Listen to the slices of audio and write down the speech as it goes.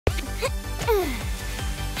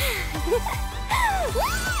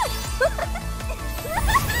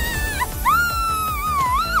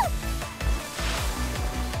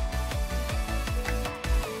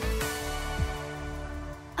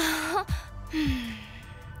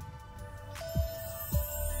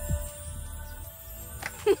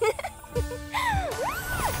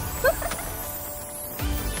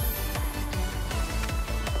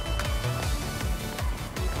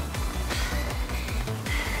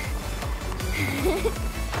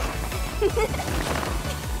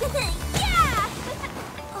Yeah!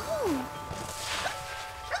 Oh.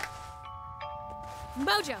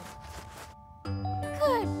 Mojo!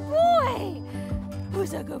 Good boy!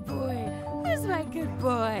 Who's a good boy? Who's my good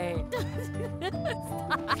boy?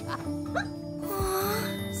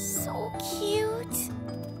 Aw, so cute.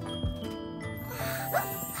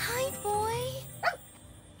 Hi, boy.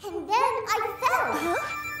 And then I fell. Huh?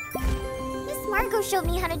 Miss Margot showed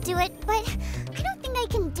me how to do it, but I don't think I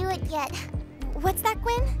can do it yet. What's that,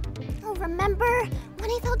 Gwyn? Oh, remember when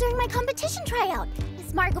I fell during my competition tryout?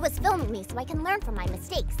 Miss Margot was filming me so I can learn from my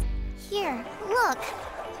mistakes. Here, look.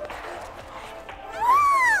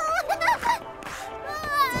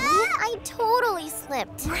 I totally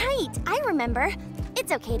slipped. Right, I remember.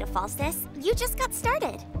 It's okay to fall, sis. You just got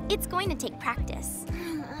started. It's going to take practice.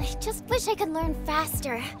 I just wish I could learn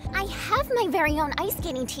faster. I have my very own ice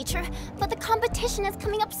skating teacher, but the competition is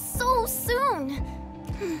coming up so soon.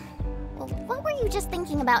 Well, what were you just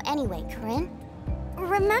thinking about anyway, Corinne?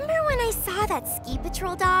 Remember when I saw that ski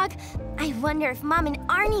patrol dog? I wonder if Mom and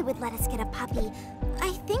Arnie would let us get a puppy.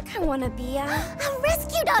 I think I want to be a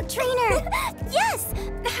rescue dog trainer! Yes!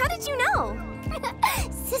 How did you know?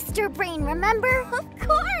 Sister brain, remember? Of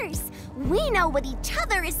course! We know what each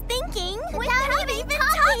other is thinking without even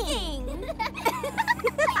talking!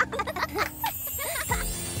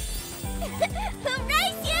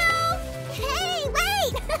 Race you! Hey,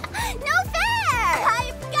 wait! No fair!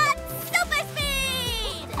 I've got super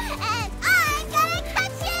speed! And I'm gonna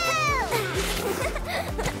catch you!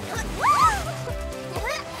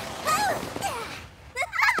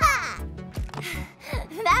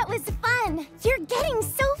 That was fun! You're getting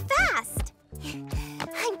so fast!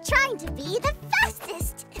 I'm trying to be the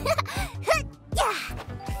fastest!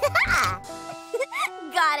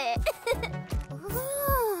 Got it!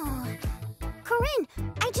 Ooh. Corinne,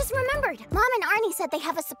 I just remembered. Mom and Arnie said they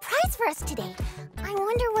have a surprise for us today. I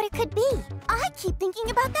wonder what it could be. I keep thinking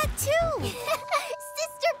about that too!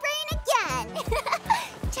 Sister brain again!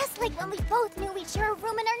 Just like when we both knew we'd share a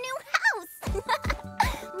room in our new house!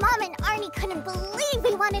 Mom and Arnie couldn't believe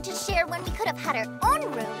we wanted to share when we could have had our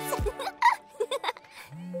own rooms.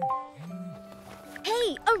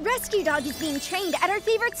 Hey, a rescue dog is being trained at our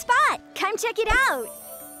favorite spot. Come check it out.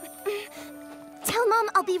 Tell Mom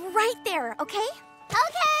I'll be right there, okay?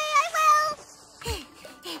 Okay, I will.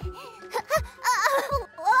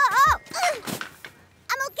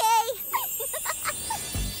 I'm okay.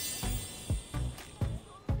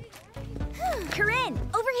 Corinne,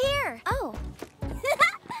 over here. Oh.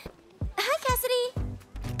 Hi, Cassidy.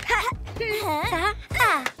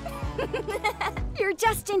 You're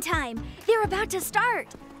just in time. They're about to start.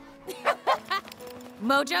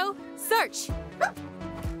 Mojo, search!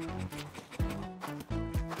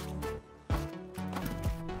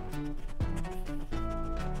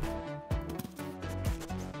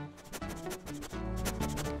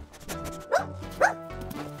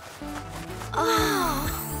 Oh.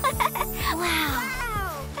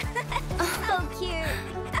 Wow. So cute.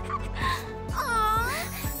 Aww.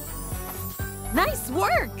 Nice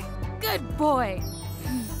work! Good boy!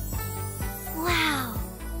 Wow.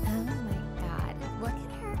 Oh my god, look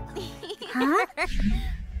at her. Huh?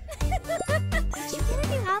 Did you get a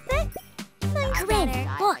new outfit? Corinne,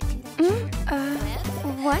 look.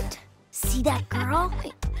 What? See that girl?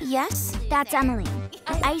 Yes, that's Emily,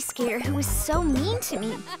 the ice skater who was so mean to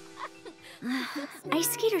me. Ice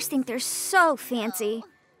skaters think they're so fancy.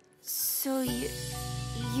 So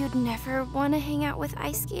you'd never want to hang out with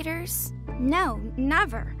ice skaters? No,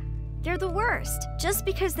 never. They're the worst. Just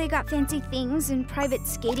because they got fancy things and private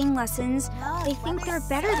skating lessons, they think they're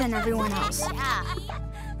better than everyone else.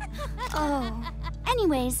 Oh.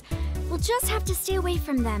 Anyways, we'll just have to stay away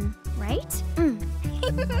from them, right?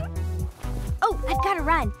 Oh, I've got to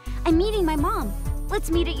run. I'm meeting my mom. Let's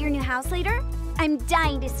meet at your new house later. I'm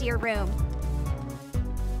dying to see your room.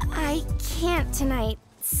 I can't tonight.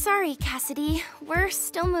 Sorry, Cassidy. We're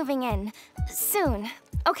still moving in. Soon,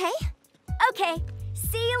 okay? Okay.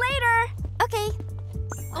 See you later. Okay.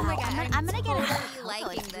 Oh my god, I'm gonna get a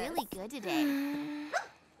liking this. Really good today.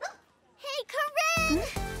 Hey, Corinne!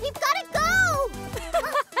 We've gotta go!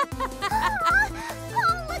 Oh,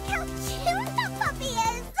 look how cute the puppy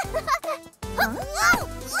is!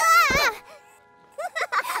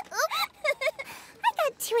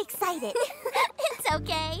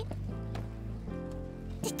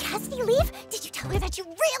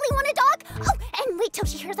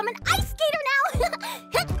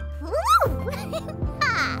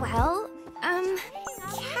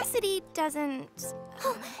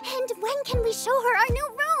 can we show her our new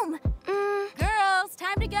room? Girls,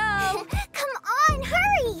 time to go. Come on,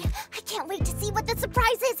 hurry! I can't wait to see what the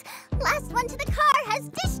surprise is. Last one to the car has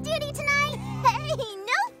dish duty tonight. Hey,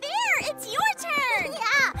 no fair! It's your turn!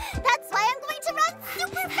 Yeah, that's why I'm going to run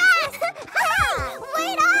super fast!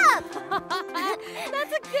 Wait up!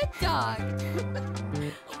 That's a good dog.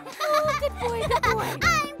 Oh, good boy, good boy.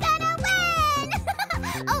 I'm gonna win!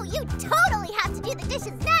 Oh, you totally have to do the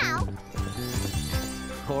dishes now.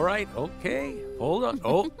 All right, okay. Hold on.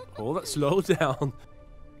 Oh, hold on. Slow down.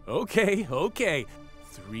 Okay.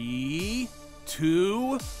 3,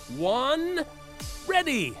 2, 1,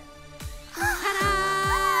 ready!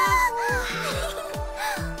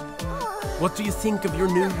 What do you think of your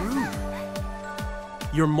new room?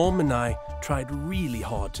 Your mom and I tried really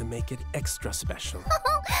hard to make it extra special.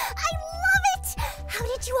 I love it! How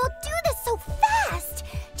did you all do this so fast?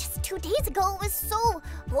 Just 2 days ago it was so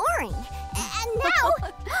boring. And now,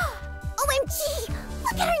 OMG!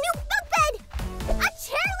 Look at our new bunk bed! A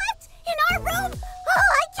chairlift in our room! Oh,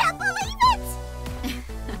 I can't believe it!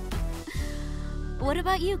 What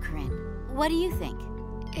about you, Corinne? What do you think?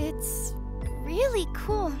 It's really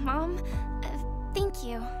cool, Mom. Thank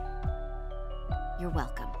you. You're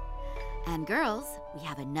welcome. And girls, we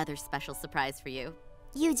have another special surprise for you.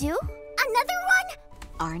 You do? Another one?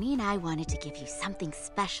 Arnie and I wanted to give you something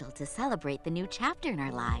special to celebrate the new chapter in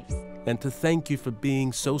our lives. And to thank you for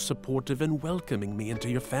being so supportive and welcoming me into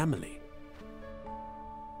your family.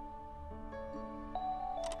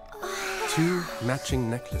 2 matching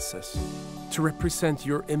necklaces to represent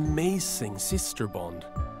your amazing sister bond.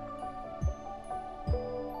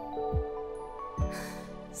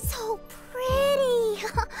 So pretty!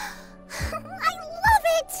 I love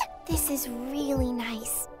it! This is really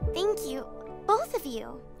nice. Thank you, both of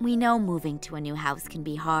you. We know moving to a new house can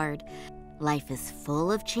be hard. Life is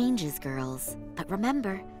full of changes, girls. But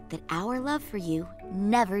remember that our love for you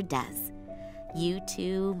never does. You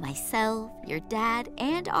two, myself, your dad,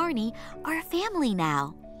 and Arnie are a family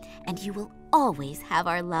now. And you will always have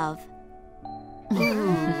our love.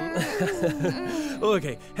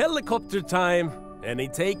 Okay, helicopter time. Any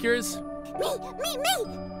takers? Me!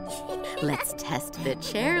 Let's test the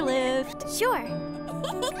chairlift. Sure.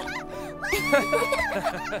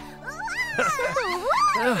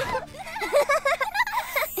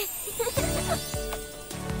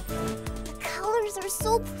 The colors are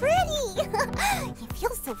so pretty! You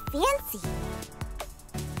feel so fancy.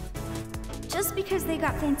 Just because they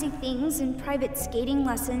got fancy things and private skating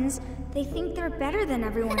lessons, they think they're better than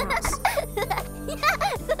everyone else.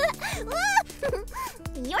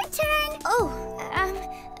 Your turn! Oh,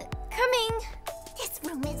 coming. This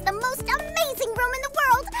room is the most amazing room in the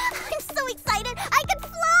world! I'm so excited I could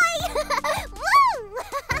fly! Woo!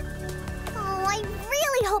 Oh, I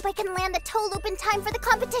really hope I can land the toe loop in time for the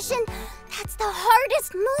competition. That's the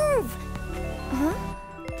hardest move. Huh?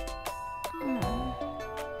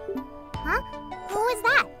 Huh? Who is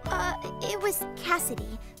that? It was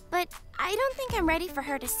Cassidy, but I don't think I'm ready for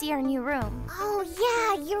her to see our new room. Oh,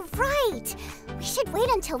 yeah, you're right. We should wait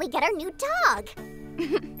until we get our new dog.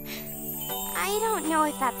 I don't know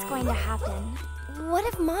if that's going to happen. What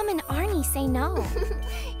if Mom and Arnie say no?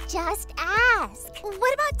 Just ask.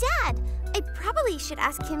 What about Dad? I probably should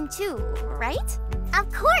ask him too, right?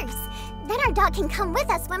 Of course. Then our dog can come with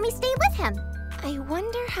us when we stay with him. I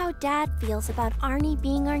wonder how Dad feels about Arnie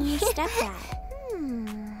being our new stepdad.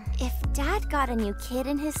 If Dad got a new kid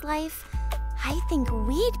in his life, I think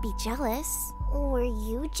we'd be jealous. Were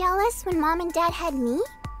you jealous when Mom and Dad had me?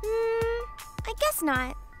 I guess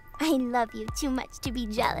not. I love you too much to be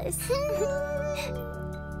jealous.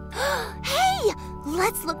 Hey!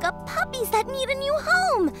 Let's look up puppies that need a new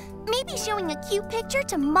home! Maybe showing a cute picture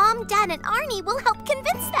to Mom, Dad, and Arnie will help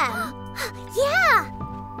convince them. Yeah!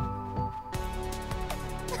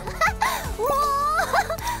 Whoa!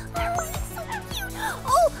 Oh, it's so cute!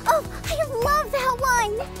 Oh, I love that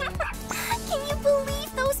one! Can you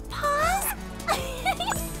believe those paws?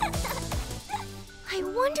 I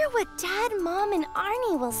wonder what Dad, Mom, and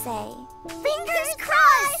Arnie will say. Fingers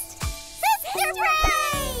crossed! Sister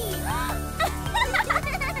Brain!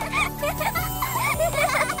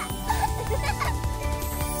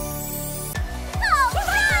 All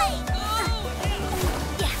right!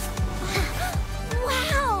 Yeah.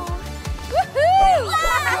 Wow! Woohoo!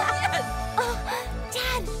 Wow! Oh,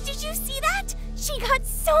 Dad, did you see that? She got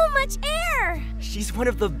so much air! She's one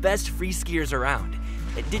of the best free skiers around.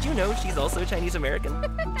 Did you know she's also Chinese American?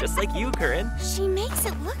 Just like you, Corinne. She makes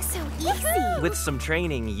it look so easy. With some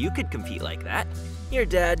training, you could compete like that. Your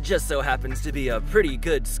dad just so happens to be a pretty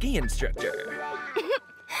good ski instructor.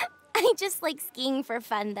 I just like skiing for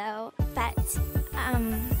fun, though. But,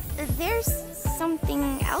 there's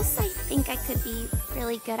something else I think I could be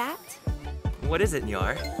really good at. What is it,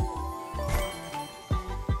 Nyar?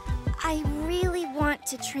 I really want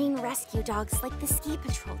to train rescue dogs like the ski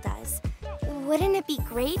patrol does. Wouldn't it be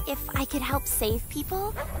great if I could help save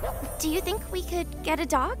people? Do you think we could get a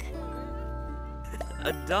dog?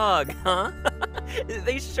 A dog, huh?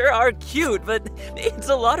 They sure are cute, but it's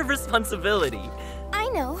a lot of responsibility. I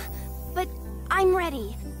know, but I'm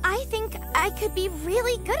ready. I think I could be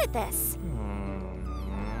really good at this.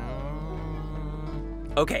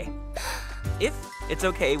 Okay. If it's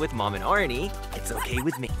okay with Mom and Arnie, it's okay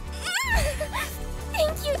with me.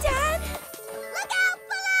 Thank you, Dad. Look out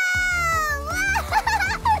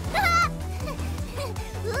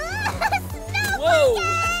below! Whoa!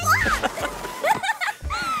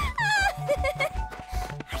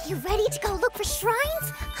 Are you ready to go look for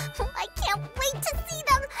shrines? I can't wait to see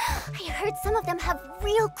them. I heard some of them have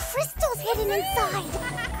real crystals hidden inside.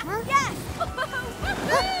 Huh? Yes!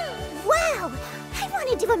 Wow! I want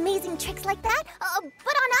to do amazing tricks like that,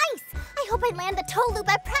 but on ice. I hope I land the toe loop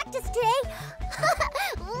at practice today.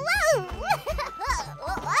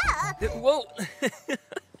 Whoa!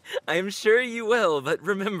 I'm sure you will, but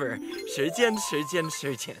remember, 时间, 时间,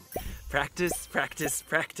 时间. Practice, practice,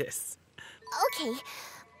 practice. Okay.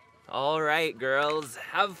 All right, girls,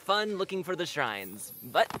 have fun looking for the shrines,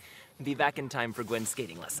 but be back in time for Gwen's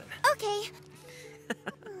skating lesson. Okay.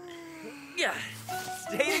 Yeah,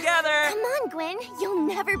 stay together. Come on, Gwyn. You'll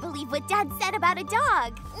never believe what Dad said about a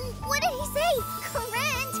dog. What did he say?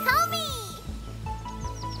 Corinne, tell me!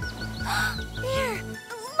 There.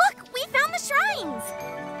 Look, we found the shrines.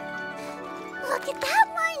 Look at that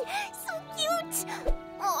one! So cute!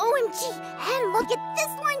 OMG! And look at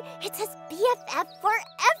this one! It says BFF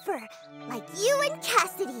forever! Like you and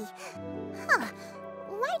Cassidy. Huh.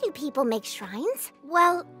 Why do people make shrines?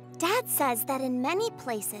 Well, Dad says that in many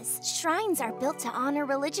places, shrines are built to honor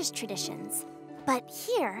religious traditions. But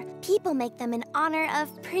here, people make them in honor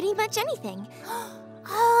of pretty much anything.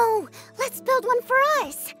 Oh, let's build one for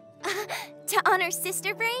us! To honor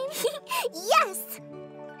Sister Brain? Yes!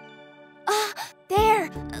 There!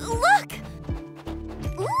 Look!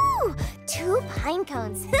 Ooh, 2 pine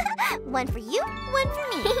cones. One for you, one for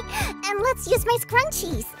me. And let's use my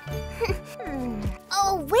scrunchies.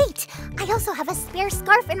 Oh, wait! I also have a spare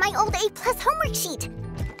scarf in my old A+ homework sheet.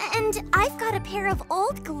 And I've got a pair of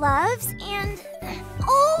old gloves and...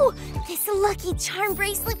 Oh! This lucky charm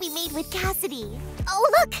bracelet we made with Cassidy. Oh,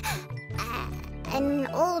 look! An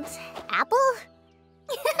old apple?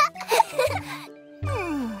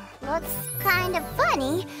 Looks kind of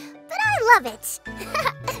funny, but I love it.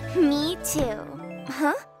 Me too.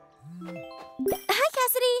 Huh? Hi,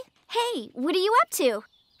 Cassidy. Hey, what are you up to?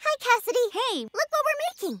 Hi, Cassidy. Hey. Look what we're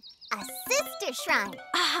making. A sister shrine.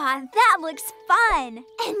 Ah, that looks fun.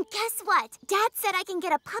 And guess what? Dad said I can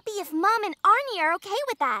get a puppy if Mom and Arnie are okay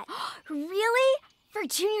with that. Really? For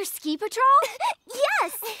Junior Ski Patrol?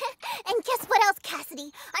 Yes. And guess what else,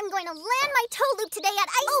 Cassidy? I'm going to land my toe loop today at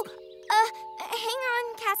ice. Oh, hang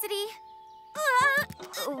on, Cassidy.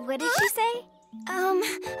 What did she say?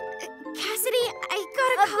 Cassidy, I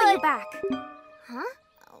gotta call you back. Huh?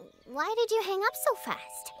 Why did you hang up so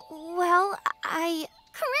fast? Well,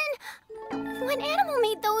 Corinne, what animal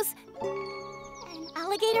made those? An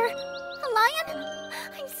alligator? A lion?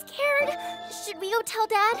 I'm scared. Should we go tell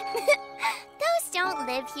Dad? Those don't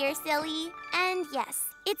live here, silly. And yes,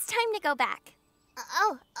 it's time to go back.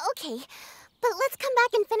 Oh, okay. But let's come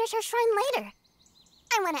back and finish our shrine later.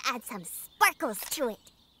 I want to add some sparkles to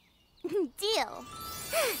it. Deal.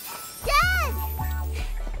 Dad!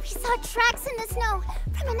 We saw tracks in the snow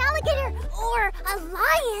from an alligator or a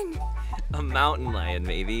lion. A mountain lion,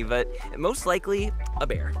 maybe, but most likely a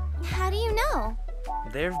bear. How do you know?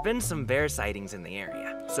 There have been some bear sightings in the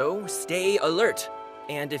area, so stay alert.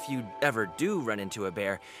 And if you ever do run into a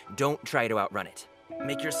bear, don't try to outrun it.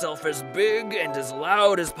 Make yourself as big and as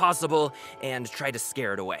loud as possible and try to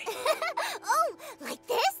scare it away. Oh, like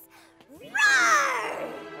this? Roar!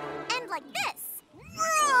 And like this?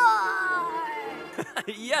 Roar!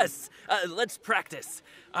 Yes, let's practice.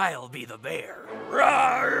 I'll be the bear.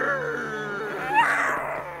 Roar!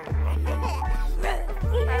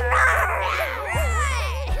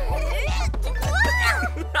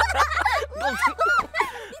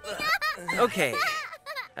 Okay.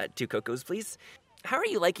 2 cocos, please. How are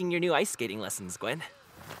you liking your new ice skating lessons, Gwen?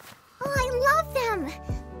 Oh, I love them!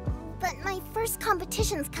 But my first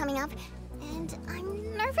competition's coming up, and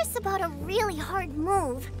I'm nervous about a really hard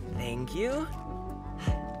move. Thank you.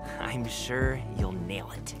 I'm sure you'll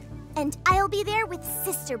nail it. And I'll be there with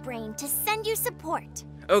Sister Brain to send you support.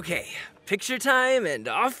 Okay, picture time and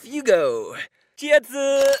off you go. 接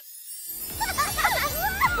子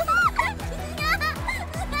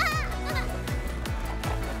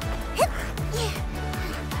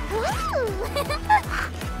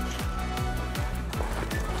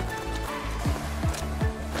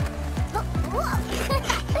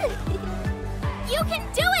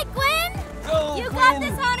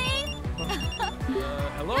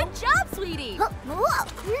Hello? Good job, sweetie.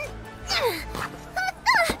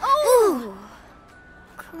 Oh.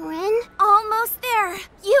 Corinne? Almost there.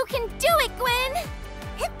 You can do it, Gwyn.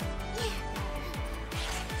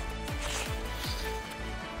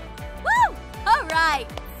 Woo! All right.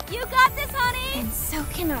 You got this, honey. And so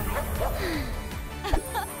can I.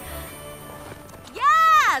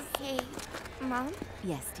 Yes! Hey, Mom?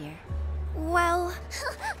 Yes, dear. Well,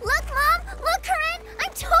 Look, Mom! Look, Corinne!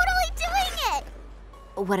 I'm totally doing it!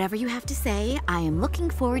 Whatever you have to say, I am looking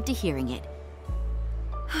forward to hearing it.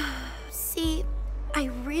 see, I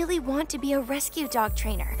really want to be a rescue dog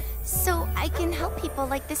trainer, so I can help people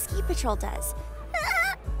like the ski patrol does.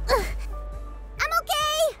 I'm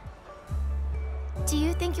okay! Do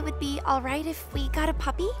you think it would be all right if we got a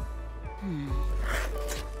puppy?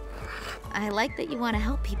 I like that you want to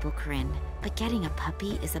help people, Corinne, but getting a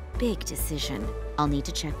puppy is a big decision. I'll need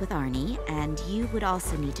to check with Arnie, and you would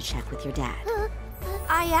also need to check with your dad.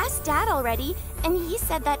 I asked Dad already, and he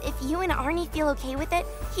said that if you and Arnie feel okay with it,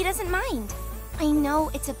 he doesn't mind. I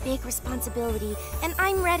know it's a big responsibility, and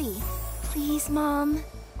I'm ready. Please, Mom.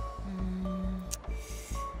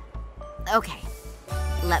 Okay,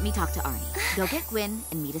 let me talk to Arnie. Go get Gwyn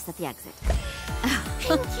and meet us at the exit.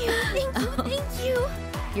 Thank you, thank you, thank you.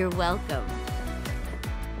 You're welcome.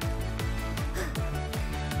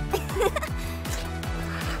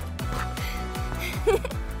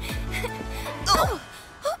 Oh,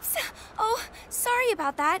 oops. Oh, sorry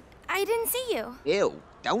about that. I didn't see you. Ew,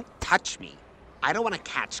 don't touch me. I don't want to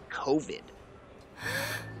catch COVID.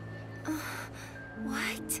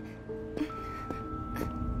 What?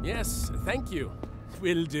 Yes, thank you.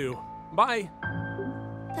 Will do. Bye.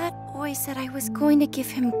 That boy said I was going to give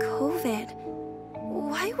him COVID.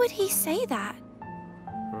 Why would he say that?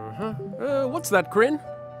 What's that, Corinne?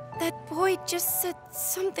 That boy just said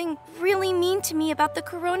something really mean to me about the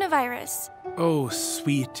coronavirus. Oh,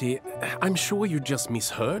 sweetie, I'm sure you just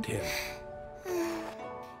misheard him.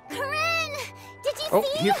 Corinne! Did you Oh,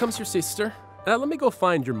 see? here comes your sister. Let me go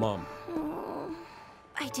find your mom. Oh,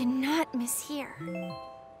 I did not mishear.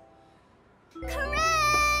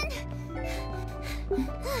 Corinne!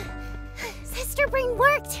 Sister brain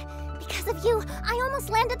worked! Because of you, I almost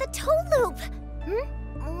landed the toe loop!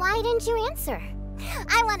 Why didn't you answer?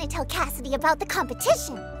 I want to tell Cassidy about the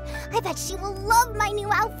competition. I bet she will love my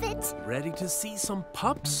new outfit. Ready to see some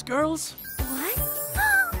pups, girls? What?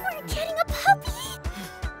 We're getting a puppy!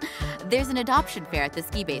 There's an adoption fair at the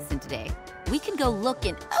ski basin today. We can go look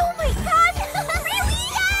and... Oh my god! Really?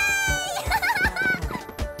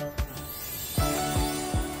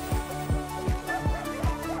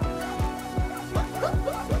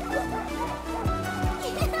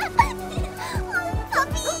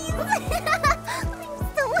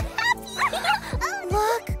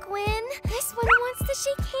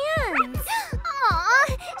 Shake hands. Aw,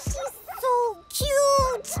 she's so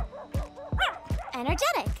cute.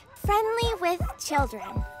 Energetic. Friendly with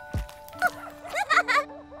children.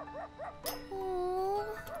 Oh,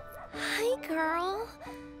 hi, girl.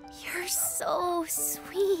 You're so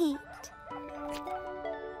sweet.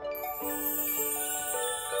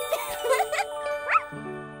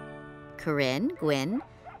 Corinne, Gwyn,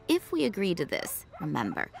 if we agree to this,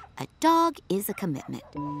 remember, a dog is a commitment.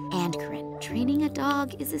 And Corinne, training a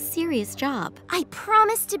dog is a serious job. I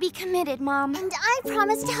promise to be committed, Mom. And I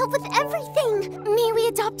promise to help with everything. May we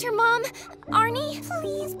adopt your mom, Arnie?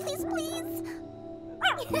 Please, please, please.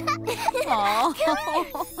 Aww.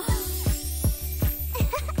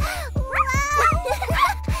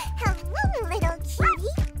 Hello, little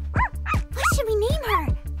cutie. What should we name her?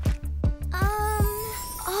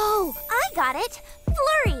 Oh, I got it.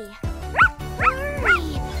 Flurry.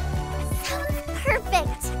 Flurry. Sounds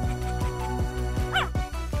perfect.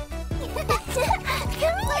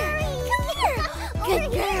 Come here. Good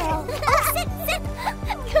girl. Oh, sit.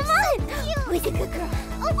 Come on. Who's a good girl?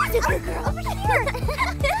 Oh, who's a good girl? Over here.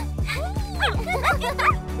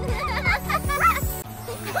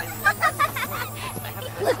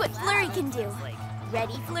 Look what Flurry can do.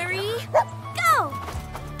 Ready, Flurry? Go!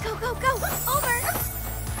 Go, go, go. Over.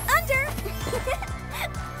 Under.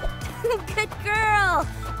 Good girl.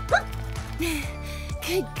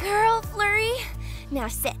 Good girl, Flurry. Now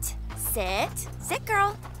sit. Sit,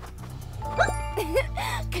 girl.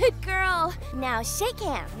 Good girl. Now shake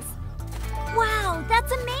hands. Wow,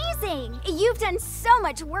 that's amazing! You've done so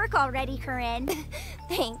much work already, Corinne.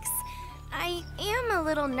 Thanks. I am a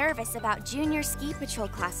little nervous about junior ski patrol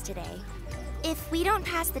class today. If we don't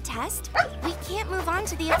pass the test, we can't move on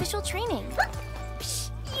to the official training. Psh,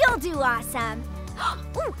 you'll do awesome.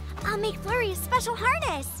 Ooh, I'll make Flurry a special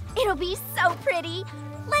harness. It'll be so pretty.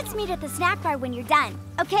 Let's meet at the snack bar when you're done,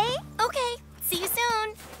 okay? Okay, See you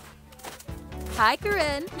soon. Hi,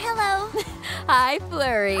 Corinne. Hello. Hi,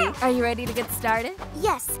 Flurry. Are you ready to get started?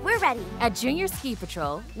 Yes, we're ready. At Junior Ski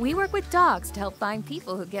Patrol, we work with dogs to help find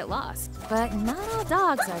people who get lost. But not all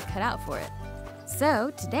dogs are cut out for it.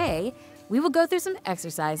 So today, we will go through some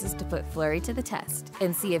exercises to put Flurry to the test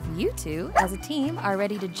and see if you two, as a team, are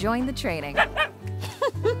ready to join the training.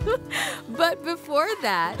 But before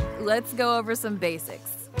that, let's go over some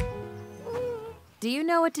basics. Do you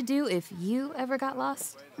know what to do if you ever got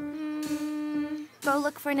lost? Go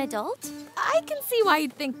look for an adult? I can see why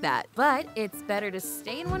you'd think that, but it's better to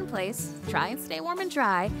stay in one place, try and stay warm and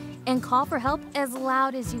dry, and call for help as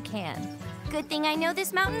loud as you can. Good thing I know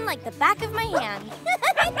this mountain like the back of my hand.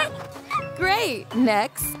 Great!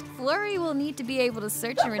 Next, Flurry will need to be able to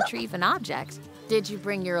search and retrieve an object. Did you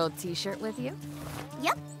bring your old t-shirt with you?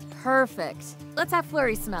 Yep. Perfect. Let's have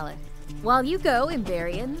Flurry smell it. While you go and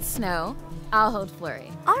bury it in the snow, I'll hold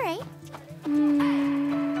Flurry. All right.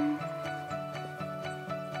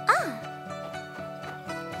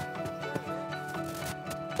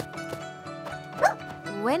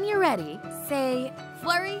 When you're ready, say,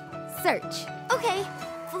 Flurry, search. Okay.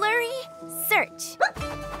 Flurry, search.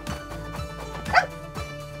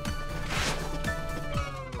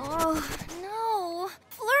 Oh, no.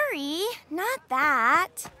 Flurry, not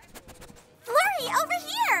that. Flurry, over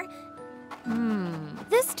here!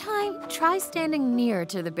 This time, try standing near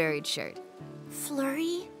to the buried shirt.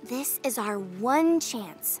 Flurry, this is our one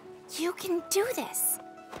chance. You can do this.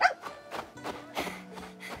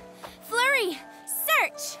 Flurry,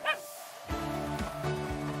 search!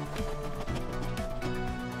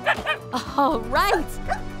 All right!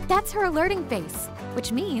 That's her alerting face,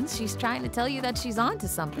 which means she's trying to tell you that she's onto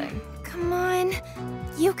something. Come on.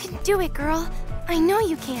 You can do it, girl. I know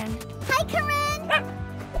you can. Hi, Corinne!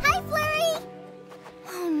 Hi, Flurry!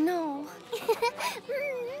 Oh, no.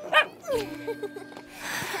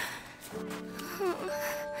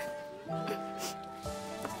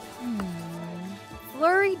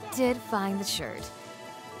 Flurry did find the shirt,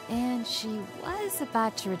 and she was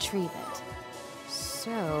about to retrieve it.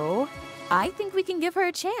 So, I think we can give her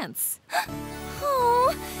a chance.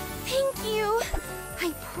 Oh, thank you.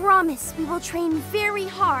 I promise we will train very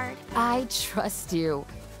hard. I trust you.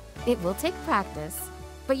 It will take practice,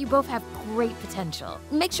 but you both have great potential.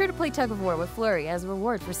 Make sure to play tug of war with Flurry as a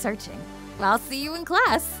reward for searching. I'll see you in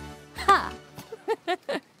class. Ha!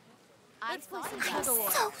 I'm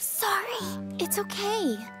so sorry. It's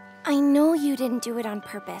okay. I know you didn't do it on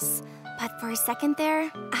purpose, but for a second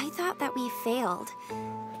there, I thought that we failed.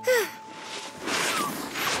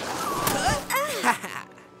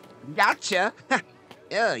 Gotcha.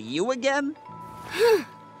 You again?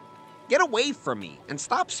 Get away from me and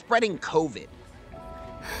stop spreading COVID.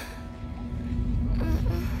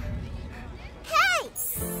 Hey!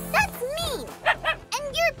 That's mean!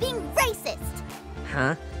 And you're being racist!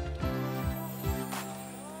 Huh?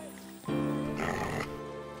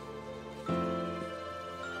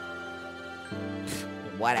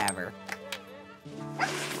 Whatever.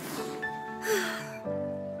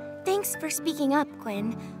 Thanks for speaking up,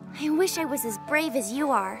 Gwyn. I wish I was as brave as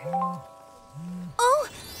you are. Oh,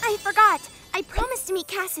 I forgot. I promised to meet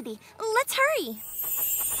Cassidy. Let's hurry.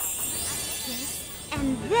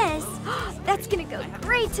 And this, that's gonna go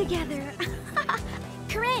great together.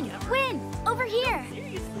 Corinne, Gwynn, over here.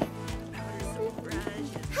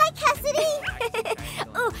 Hi, Cassidy!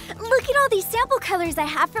 Oh, look at all these sample colors I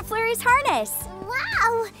have for Flurry's harness.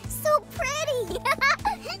 Wow, so pretty!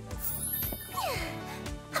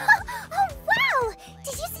 Oh, wow!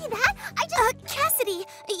 Did you see that? I just... Cassidy,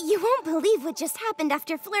 you won't believe what just happened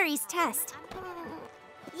after Flurry's test.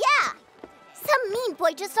 Yeah! Some mean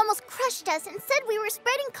boy just almost crushed us and said we were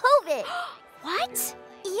spreading COVID. What?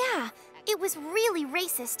 Yeah, it was really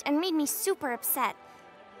racist and made me super upset.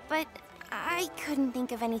 But I couldn't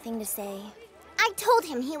think of anything to say. I told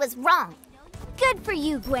him he was wrong. Good for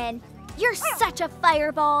you, Gwyn. You're such a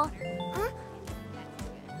fireball.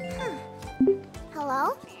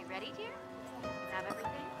 Hello? Are you ready, dear? Have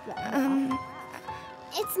everything?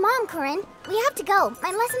 It's Mom, Corinne. We have to go.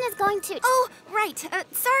 My lesson is going to... Oh, right.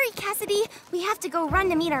 Sorry, Cassidy. We have to go run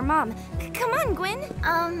to meet our mom. Come on, Gwyn.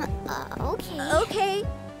 Okay. Okay.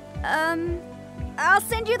 I'll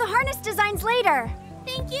send you the harness designs later.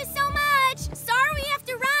 Thank you so much. Sorry we have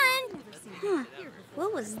to run. Huh.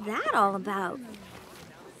 What was that all about?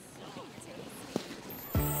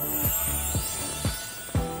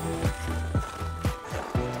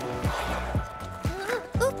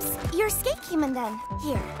 Oops, your skate came undone.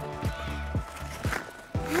 Here.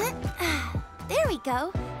 There we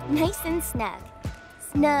go. Nice and snug.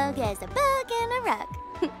 Snug as a bug in a rug.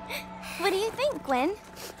 What do you think, Gwyn?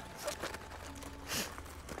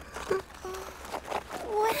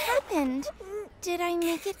 happened? Did I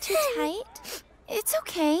make it too tight? It's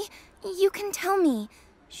okay. You can tell me.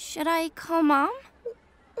 Should I call Mom?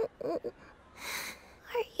 Are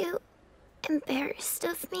you embarrassed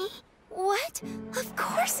of me? What? Of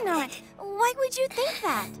course not. Why would you think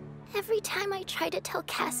that? Every time I try to tell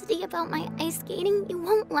Cassidy about my ice skating, you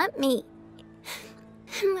won't let me.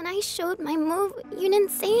 And when I showed my move, you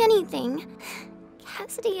didn't say anything.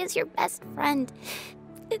 Cassidy is your best friend.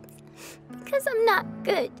 It's because I'm not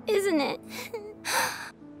good, isn't it?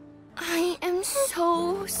 I am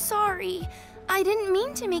so sorry. I didn't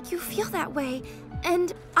mean to make you feel that way.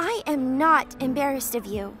 And I am not embarrassed of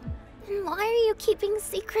you. Then why are you keeping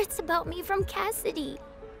secrets about me from Cassidy?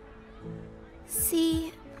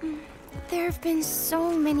 See, there have been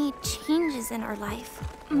so many changes in our life.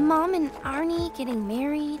 Mom and Arnie getting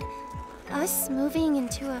married, us moving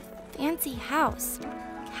into a fancy house.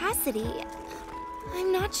 Cassidy,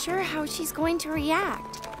 I'm not sure how she's going to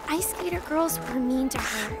react. Ice skater girls were mean to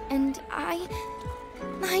her, and I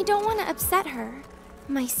don't want to upset her.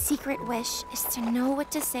 My secret wish is to know what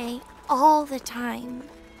to say all the time.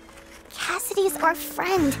 Cassidy's our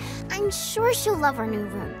friend. I'm sure she'll love our new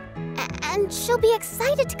room. And she'll be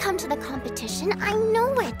excited to come to the competition. I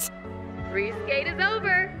know it. Free skate is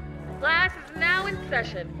over. Class is now in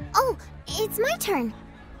session. Oh, it's my turn.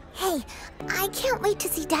 Hey, I can't wait to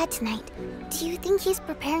see Dad tonight. Do you think he's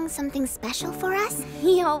preparing something special for us?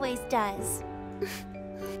 He always does.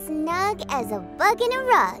 Snug as a bug in a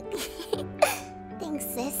rug. Thanks,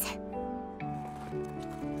 sis.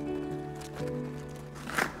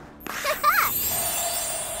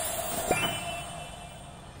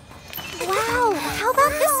 Wow, how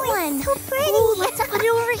about this one? So pretty. Ooh, let's put it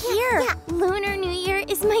over here. Yeah. Lunar New Year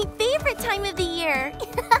is my favorite time of the year.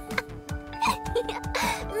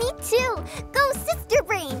 Me too. Go, Sister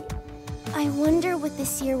Brain. I wonder what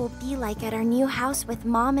this year will be like at our new house with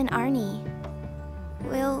Mom and Arnie.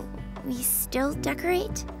 Will we still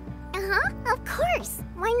decorate? Uh-huh, of course.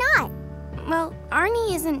 Why not? Well,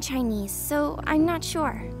 Arnie isn't Chinese, so I'm not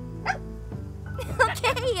sure.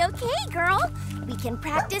 Okay, girl. We can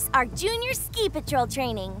practice our junior ski patrol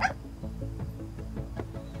training.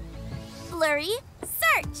 Flurry,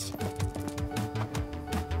 search!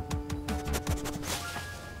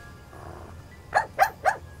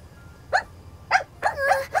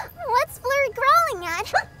 What's Flurry growling at?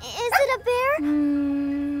 Is it a bear?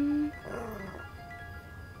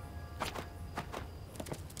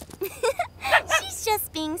 She's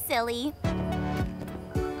just being silly.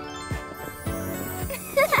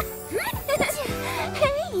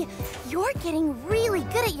 Hey, you're getting really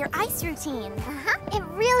good at your ice routine. Uh-huh. It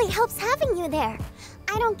really helps having you there.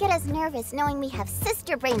 I don't get as nervous knowing we have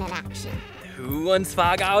Sister Brain in action. Who wants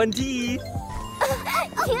Fagao and tea? I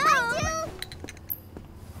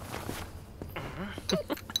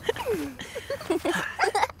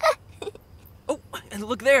Oh, and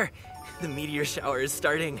look there. The meteor shower is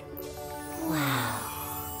starting. Wow.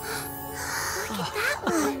 Look at that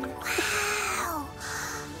one. Wow.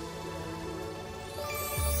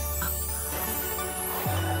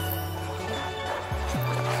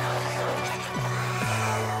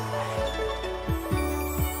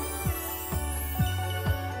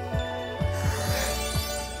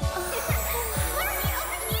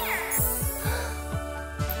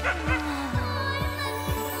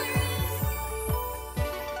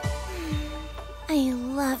 I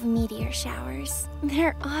love meteor showers.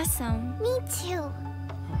 They're awesome. Me too.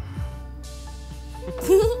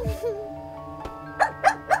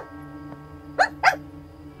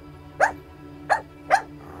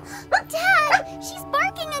 Dad, she's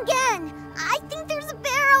barking again. I think there's a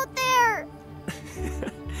bear out there.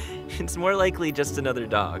 It's more likely just another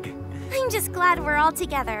dog. I'm just glad we're all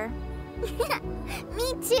together.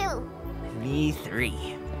 Me too. Me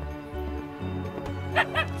three.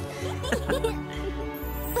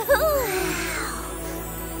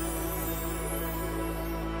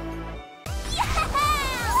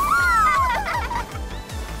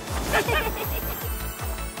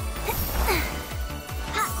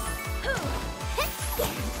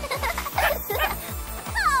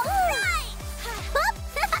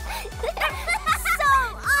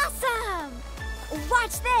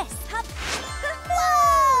 Watch this!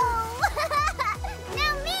 Whoa!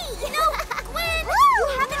 Now me! No, Gwyn! You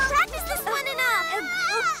haven't practiced this one enough!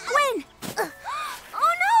 Gwyn!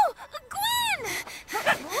 Oh no! Gwyn!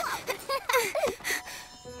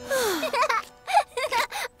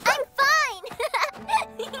 I'm fine!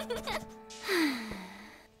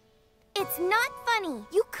 It's not funny.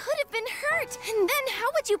 You could have been hurt. And then how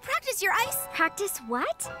would you practice your ice? Practice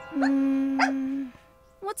what?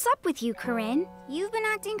 What's up with you, Corinne? You've been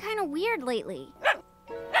acting kind of weird lately.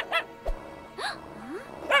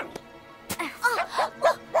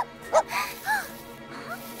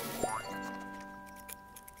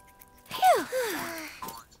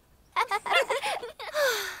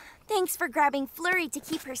 Thanks for grabbing Flurry to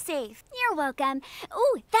keep her safe. You're welcome.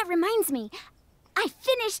 Oh, that reminds me. I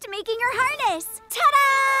finished making her harness.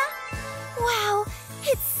 Ta-da! Wow,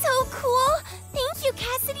 it's so cool. Thank you,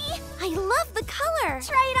 Cassidy. I love the color.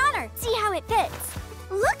 Try it on her. See how it fits.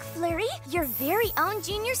 Look, Flurry, your very own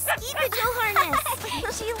junior ski patrol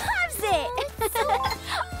harness. She loves it.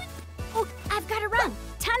 Oh, I've got to run.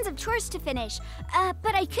 Tons of chores to finish.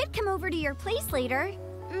 But I could come over to your place later.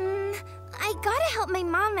 I gotta help my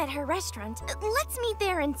mom at her restaurant. Let's meet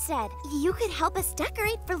there instead. You could help us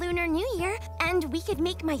decorate for Lunar New Year, and we could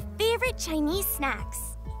make my favorite Chinese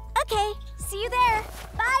snacks. Okay, see you there.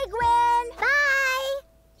 Bye, Gwyn. Bye!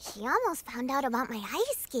 She almost found out about my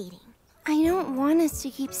ice skating. I don't want us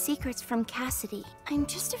to keep secrets from Cassidy. I'm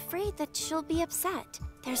just afraid that she'll be upset.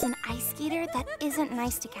 There's an ice skater that isn't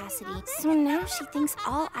nice to Cassidy, so now she thinks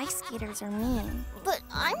all ice skaters are mean. But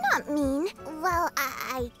I'm not mean. Well,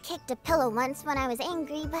 I kicked a pillow once when I was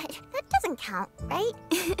angry, but that doesn't count, right?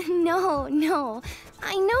 No.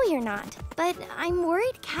 I know you're not. But I'm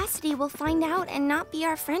worried Cassidy will find out and not be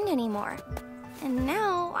our friend anymore. And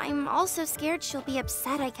now I'm also scared she'll be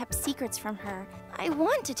upset I kept secrets from her. I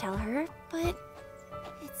want to tell her, but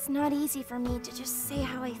it's not easy for me to just say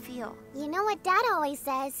how I feel. You know what Dad always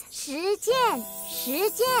says? 时间,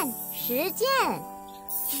 时间, 时间.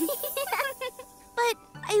 But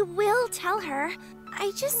I will tell her.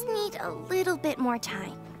 I just need a little bit more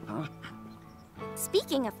time.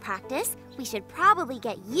 Speaking of practice, we should probably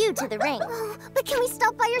get you to the ring. Oh, but can we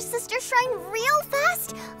stop by your sister's shrine real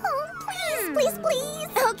fast? Oh, please, please.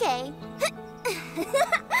 Okay.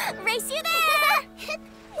 Race you there!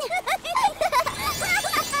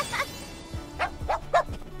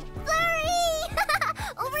 Flurry!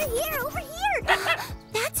 Over here!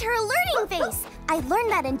 That's her alerting face. I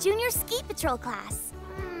learned that in Junior Ski Patrol class.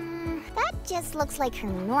 That just looks like her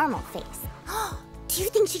normal face. Do you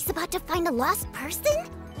think she's about to find a lost person?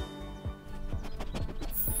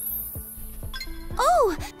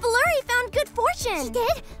 Oh, Flurry found good fortune. She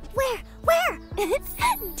did? Where?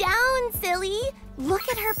 Down, silly. Look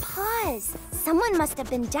at her paws. Someone must have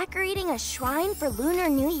been decorating a shrine for Lunar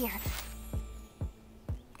New Year.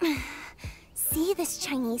 See this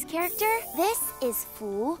Chinese character? This is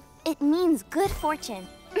Fu. It means good fortune.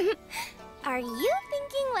 Are you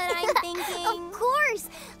thinking what I'm thinking? Of course!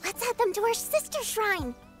 Let's add them to our sister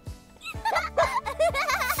shrine.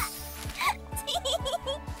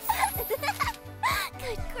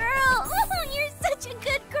 Good girl. You're such a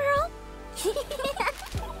good girl.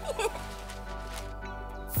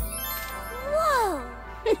 Whoa!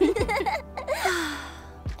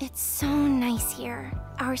 It's so nice here.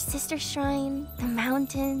 Our sister shrine, the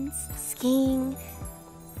mountains, skiing.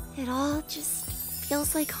 It all just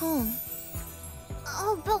feels like home.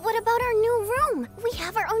 Oh, but what about our new room? We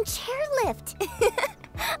have our own chairlift.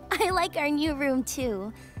 I like our new room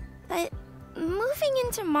too. But moving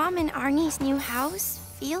into Mom and Arnie's new house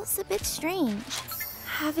feels a bit strange.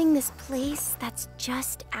 Having this place that's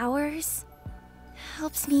just ours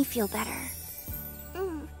helps me feel better.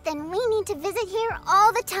 Then we need to visit here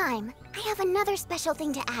all the time. I have another special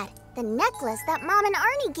thing to add. The necklace that Mom and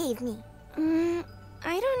Arnie gave me.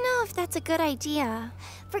 I don't know if that's a good idea.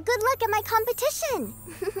 For good luck at my competition.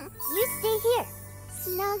 You stay here,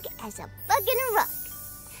 snug as a bug in a rug.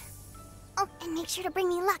 Oh, and make sure to bring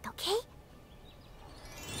me luck, okay?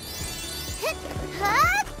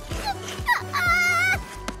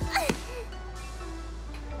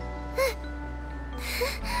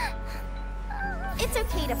 It's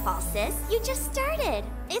okay to fall, sis. You just started.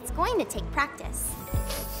 It's going to take practice.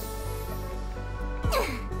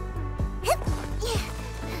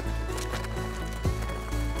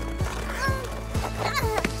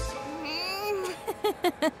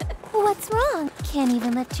 What's wrong? Can't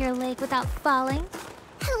even lift your leg without falling?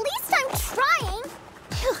 At least I'm trying.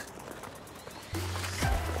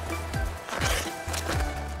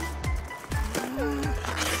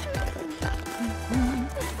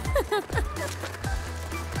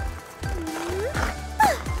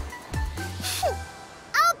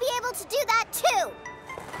 I'll be able to do that too.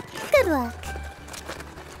 Good luck.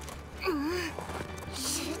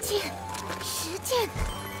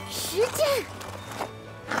 时间.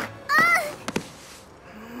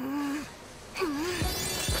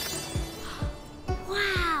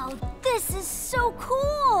 Wow, this is so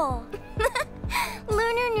cool!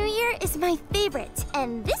 Lunar New Year is my favorite,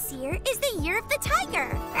 and this year is the year of the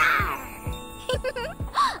tiger.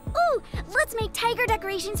 Ooh, let's make tiger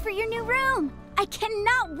decorations for your new room. I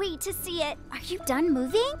cannot wait to see it. Are you done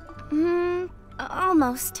moving?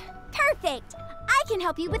 Almost. Perfect. I I can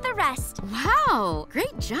help you with the rest. Wow,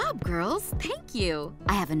 great job, girls. Thank you.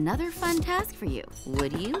 I have another fun task for you.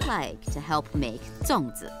 Would you like to help make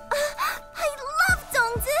粽子? I love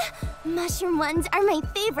粽子! Mushroom ones are my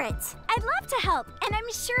favorites. I'd love to help, and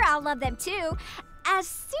I'm sure I'll love them too, as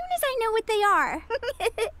soon as I know what they are.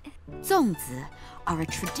 粽子 are a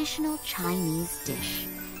traditional Chinese dish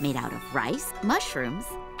made out of rice, mushrooms,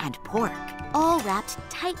 and pork, all wrapped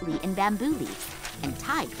tightly in bamboo leaves and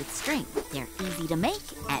tied with string. They're easy to make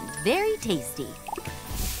and very tasty.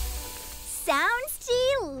 Sounds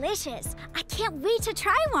delicious. I can't wait to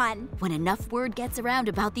try one. When enough word gets around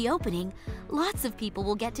about the opening, lots of people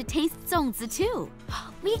will get to taste 粽子too.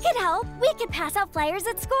 We could help. We could pass out flyers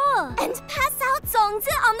at school. And pass out 粽子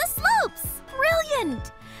on the slopes.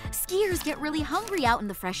 Brilliant! Skiers get really hungry out in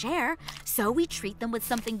the fresh air, so we treat them with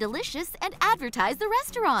something delicious and advertise the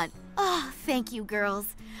restaurant. Oh, thank you,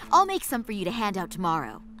 girls. I'll make some for you to hand out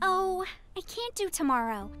tomorrow. Oh, I can't do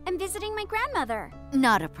tomorrow. I'm visiting my grandmother.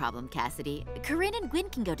 Not a problem, Cassidy. Corinne and Gwynn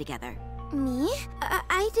can go together. Me?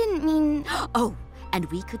 I didn't mean... Oh, and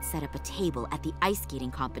we could set up a table at the ice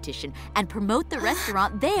skating competition and promote the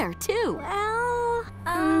restaurant there, too. Well,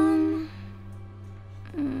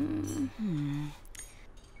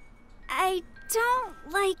 I don't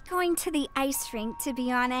like going to the ice rink, to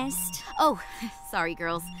be honest. Oh, sorry,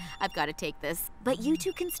 girls. I've got to take this. But you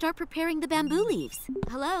two can start preparing the bamboo leaves.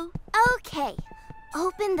 Hello? Okay.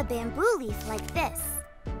 Open the bamboo leaf like this.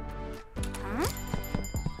 Huh?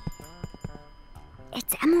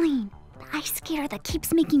 It's Emmeline, the ice skater that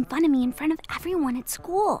keeps making fun of me in front of everyone at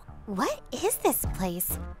school. What is this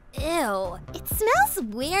place? Ew, it smells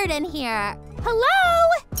weird in here. Hello?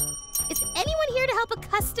 Is anyone here to help a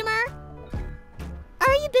customer? Or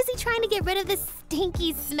are you busy trying to get rid of this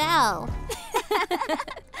stinky smell?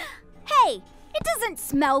 Hey, it doesn't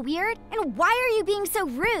smell weird. And why are you being so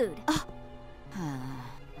rude?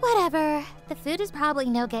 Whatever. The food is probably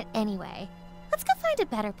no good anyway. Let's go find a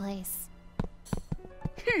better place.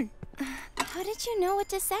 How did you know what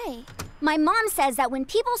to say? My mom says that when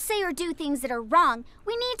people say or do things that are wrong,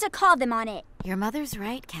 we need to call them on it. Your mother's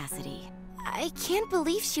right, Cassidy. I can't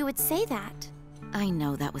believe she would say that. I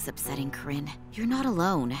know that was upsetting, Corinne. You're not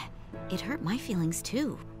alone. It hurt my feelings,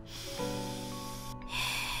 too.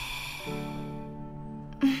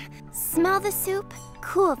 Smell the soup,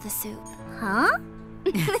 cool the soup. Huh?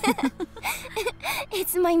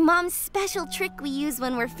 It's my mom's special trick we use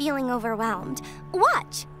when we're feeling overwhelmed.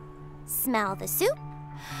 Watch. Smell the soup.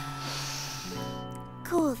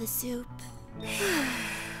 Cool the soup.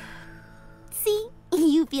 See?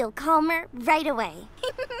 You feel calmer right away.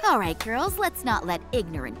 All right, girls, let's not let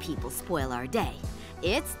ignorant people spoil our day.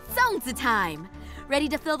 It's 粽子time. Ready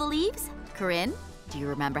to fill the leaves? Corinne, do you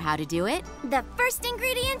remember how to do it? The first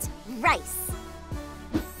ingredient, rice.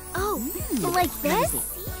 Oh, like this?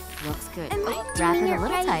 Easy. Looks good. Am I Wrap doing it it a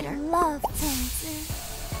little right? tighter. Love 粽子.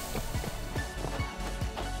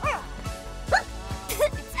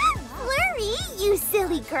 Flurry, you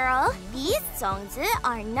silly girl. These 粽子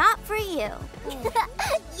are not for you.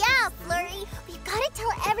 Yeah, Flurry. We've got to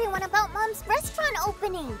tell everyone about Mom's restaurant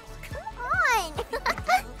opening. Come on.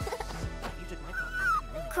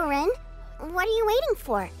 Corinne, what are you waiting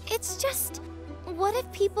for? It's just, what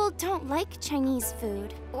if people don't like Chinese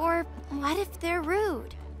food? Or what if they're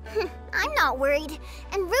rude? I'm not worried,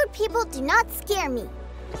 and rude people do not scare me.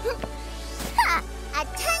 Ha!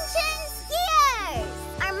 Attention skiers!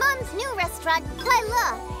 Our mom's new restaurant,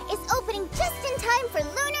 Kuala, is opening just in time for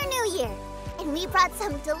Lunar New Year. And we brought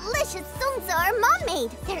some delicious zongzi our mom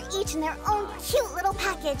made. They're each in their own cute little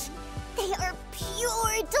package. They are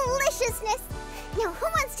pure deliciousness. Now, who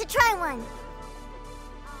wants to try one?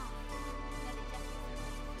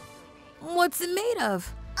 What's it made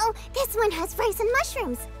of? Oh, this one has rice and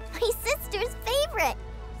mushrooms. My sister's favorite.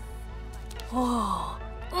 Oh,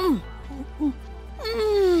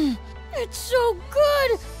 it's so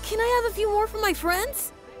good. Can I have a few more for my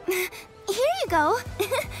friends? Here you go.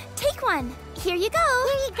 Take one. Here you go.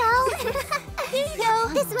 Here you go. Here you go.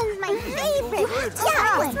 This one's my favorite.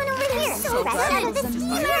 Yeah, this one over here. So fresh good. out of the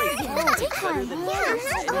steamer. Take one. Yeah,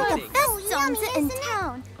 Oh, the best yummy, zongzi in isn't it?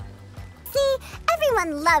 town. See,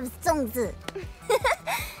 everyone loves zongzi.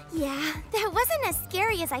 Yeah, that wasn't as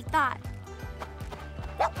scary as I thought.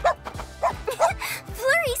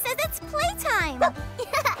 Flurry says it's playtime.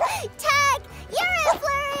 Tag, you're in,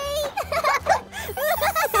 Flurry.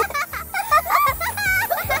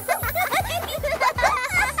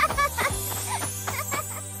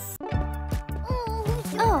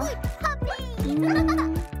 Oh. Good puppy.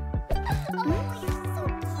 Oh, you're so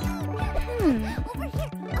cute. Over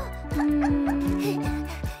here.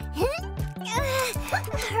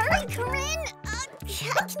 Hurry, Corinne.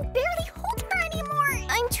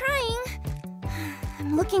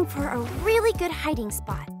 looking for a really good hiding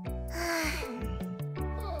spot.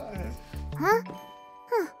 Huh?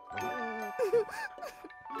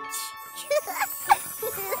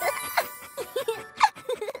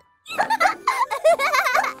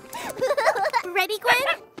 Ready, Gwen?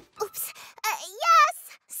 Oops.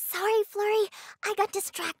 Yes! Sorry, Flurry. I got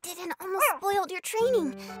distracted and almost spoiled your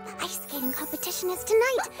training. The ice skating competition is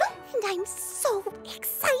tonight, and I'm so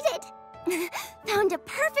excited. Found a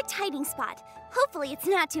perfect hiding spot. Hopefully it's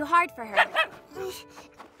not too hard for her.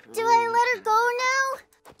 Do I let her go now?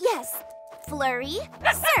 Yes. Flurry,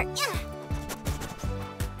 search.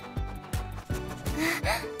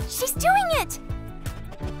 She's doing it!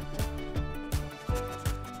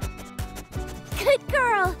 Good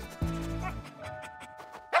girl!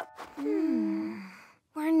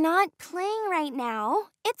 We're not playing right now.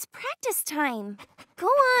 It's practice time. Go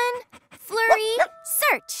on. Flurry,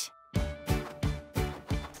 search.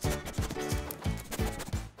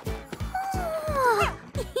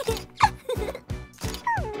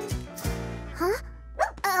 Huh?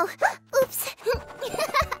 Oh, oops.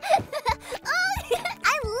 Oh,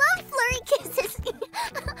 I love flurry kisses.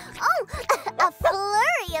 Oh, a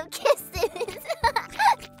flurry of kisses.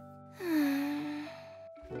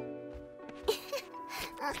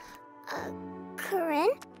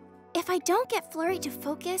 Corinne? If I don't get Flurry to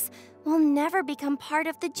focus, we'll never become part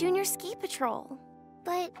of the Junior Ski Patrol.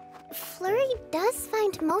 But Flurry does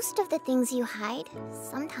find most of the things you hide,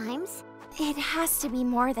 sometimes. It has to be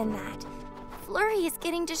more than that. Flurry is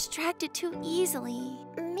getting distracted too easily.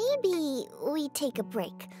 Maybe we take a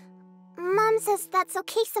break. Mom says that's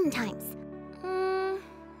okay sometimes.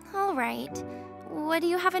 All right. What do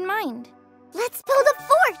you have in mind? Let's build a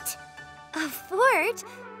fort! A fort?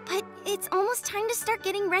 But it's almost time to start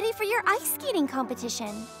getting ready for your ice skating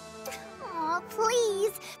competition. Oh,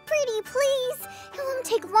 please, pretty please. It won't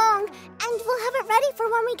take long, and we'll have it ready for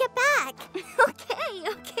when we get back.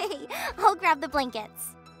 Okay. I'll grab the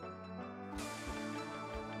blankets.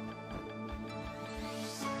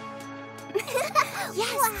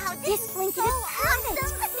 Yes, wow, this blanket so is perfect.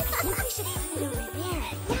 awesome. I think we should put it over there.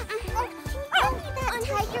 Yeah. Oh, can you give me that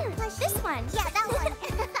tiger plushie? This one. Yeah, that one.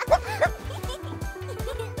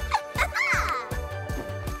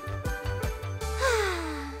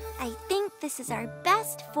 I think this is our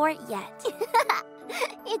best fort yet.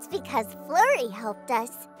 It's because Flurry helped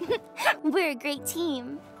us. We're a great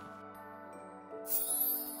team.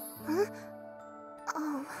 Huh?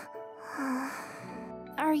 Oh.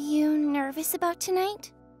 Are you nervous about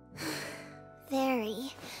tonight?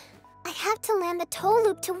 Very. I have to land the toe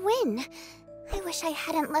loop to win. I wish I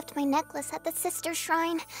hadn't left my necklace at the sister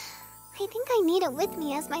shrine. I think I need it with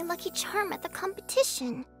me as my lucky charm at the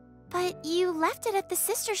competition. But you left it at the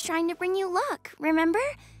sister shrine to bring you luck, remember?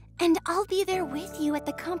 And I'll be there with you at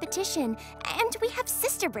the competition. And we have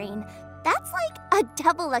sister brain. That's like a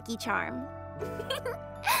double lucky charm.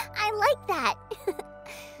 I like that.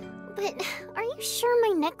 But are you sure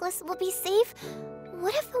my necklace will be safe?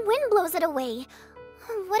 What if the wind blows it away?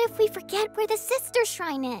 What if we forget where the sister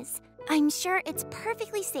shrine is? I'm sure it's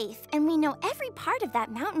perfectly safe, and we know every part of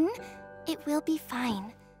that mountain. It will be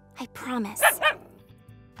fine. I promise.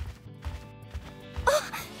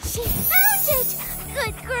 Oh, she found it!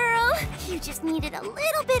 Good girl! You just needed a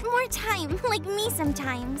little bit more time, like me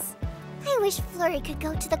sometimes. I wish Flurry could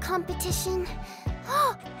go to the competition.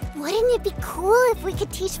 Wouldn't it be cool if we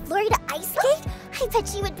could teach Flurry to ice skate? I bet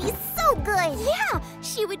she would be so good. Yeah,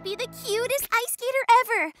 she would be the cutest ice skater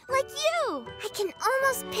ever, like you. I can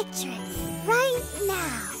almost picture it right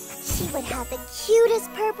now. She would have the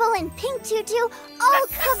cutest purple and pink tutu, all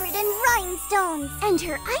covered in rhinestones. And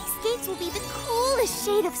her ice skates will be the coolest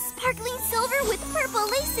shade of sparkling silver with purple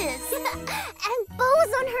laces. And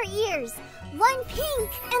bows on her ears. One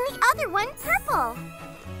pink and the other one purple.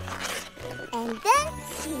 And then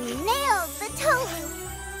she nailed the toe loop.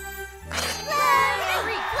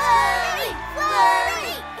 Flurry, Flurry,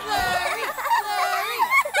 Flurry, Flurry, Flurry.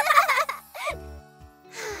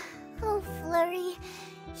 Oh, Flurry,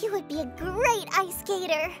 you would be a great ice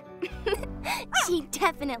skater. She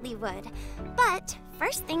definitely would. But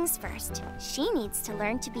first things first, she needs to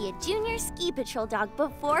learn to be a junior ski patrol dog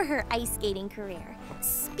before her ice skating career.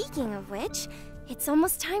 Speaking of which, it's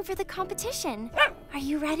almost time for the competition. Are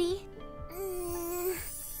you ready?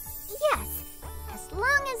 Yes, as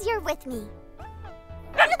long as you're with me.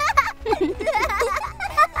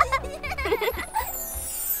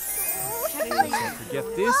 Forget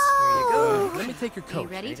this. Here you go. Let me take your coat.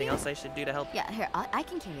 ready? Anything else I should do to help? Yeah, here, I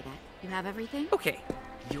can carry that. You have everything? Okay.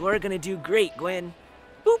 You are gonna do great, Gwen.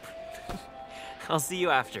 Boop. I'll see you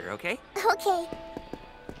after, okay? Okay.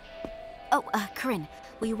 Oh, Corinne,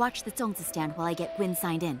 will you watch the songs stand while I get Gwyn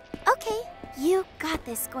signed in? Okay, you got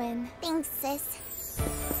this, Gwyn. Thanks, sis.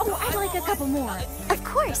 Oh, I'd like a couple more. Of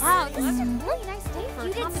course. Wow, this is a really nice day for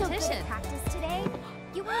You a did so good competition. at practice today.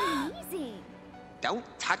 You were amazing. Don't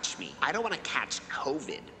touch me. I don't want to catch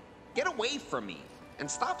COVID. Get away from me and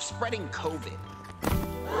stop spreading COVID.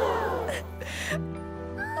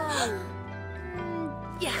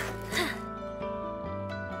 Yeah.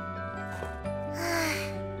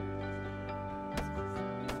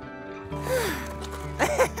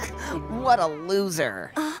 What a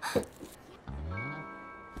loser.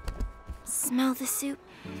 Smell the soup.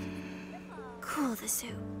 Cool the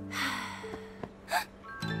soup.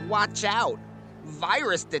 Watch out.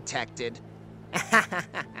 Virus detected.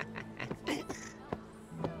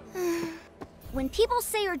 When people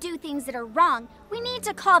say or do things that are wrong, we need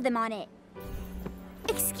to call them on it.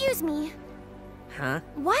 Excuse me. Huh?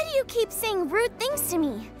 Why do you keep saying rude things to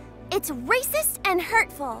me? It's racist and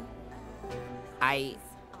hurtful.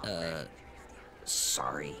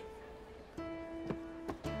 Sorry. Oh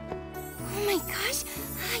my gosh,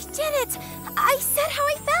 I did it! I said how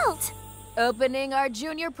I felt! Opening our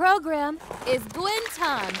junior program is Corinne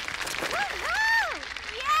Tan.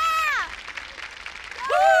 Yeah!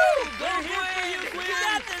 Woo! They're here for you, Gwyn! You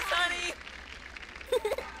got this, honey!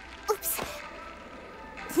 Oops.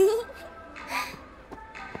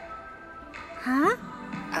 Huh?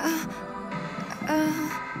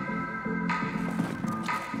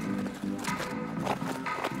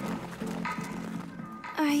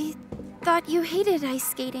 I thought you hated ice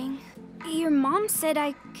skating. Your mom said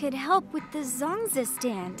I could help with the Zongzi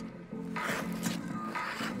stand.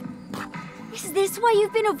 Is this why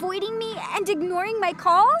you've been avoiding me and ignoring my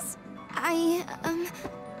calls? I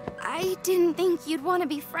didn't think you'd want to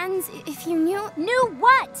be friends if you knew. Knew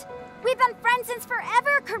what? We've been friends since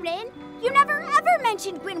forever, Corinne. You never ever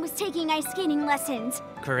mentioned Gwyn was taking ice skating lessons.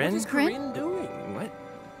 Corinne? What is Corinne doing? What?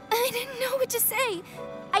 I didn't know what to say.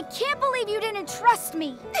 I can't believe you didn't trust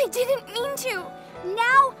me. I didn't mean to.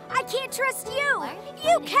 Now I can't trust you.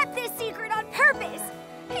 You kept this secret on purpose.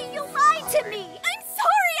 You lied to me. I'm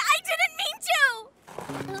sorry. I didn't mean to.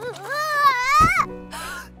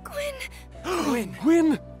 Gwyn. Gwyn! Gwyn!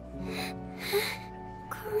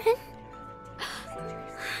 Corinne.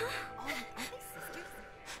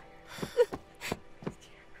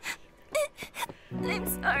 I'm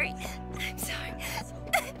sorry. I'm sorry.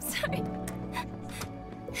 I'm sorry.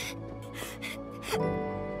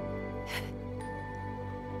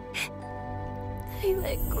 I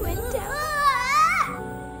let Gwyn down.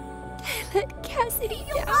 I let Cassidy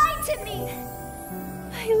down. Lied to me.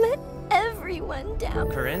 I let everyone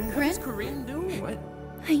down. Corinne? What is Corinne doing? What?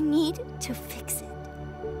 I need to fix it.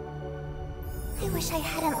 I wish I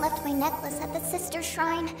hadn't left my necklace at the sister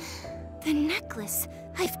shrine. The necklace.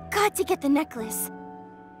 I've got to get the necklace.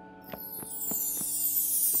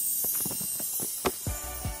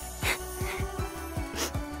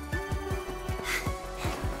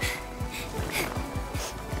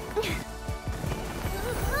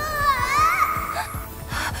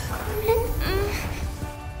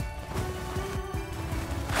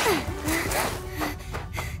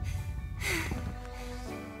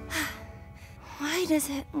 Why does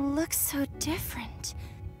it look so different?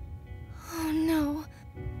 Oh no.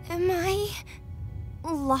 Am I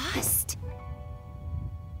lost?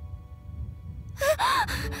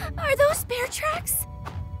 Are those bear tracks?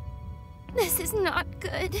 This is not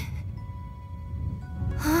good.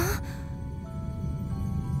 Huh?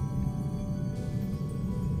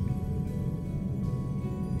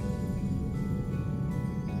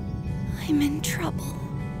 I'm in trouble.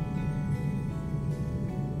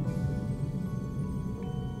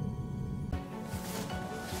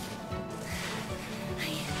 I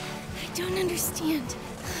don't understand.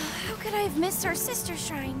 How could I have missed our sister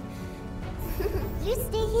shrine? You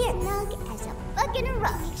stay here, Nug, as a bug in a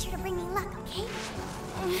rug. Make sure to bring me luck, okay?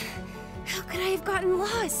 How could I have gotten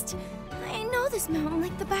lost? I know this mountain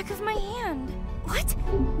like the back of my hand. What?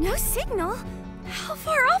 No signal? How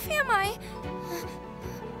far off am I?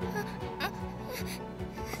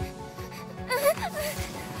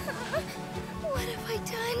 What have I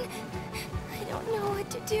done? I don't know what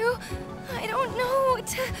to do. I don't know what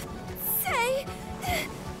to say.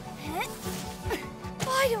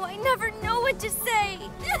 Why do I never know what to say?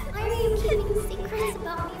 Why are you keeping secrets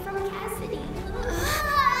about me from Cassidy?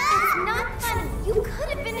 It's not funny. You could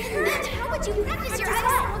have been hurt. How would you practice your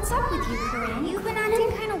eyes? What's up with you, Corinne? You've been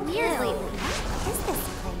acting kind of weird lately. What is this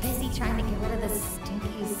place? Busy trying to get rid of the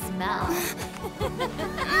stinky smell.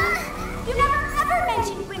 You never ever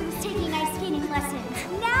mentioned Gwyn was taking ice skating lessons.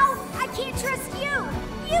 Now I can't trust you.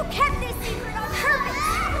 You kept this secret on purpose.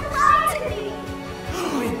 You lied to me.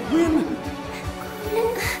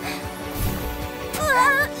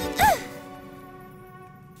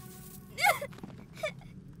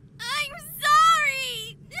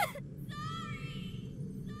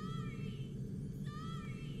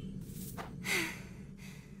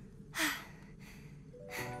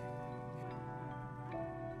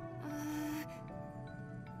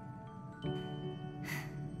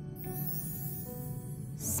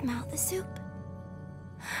 Smell the soup.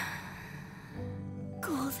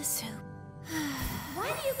 Cool the soup. Why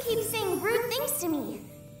do you keep saying rude things to me?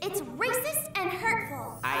 It's racist and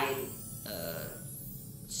hurtful.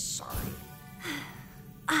 Sorry.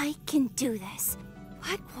 I can do this.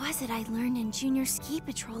 What was it I learned in Junior Ski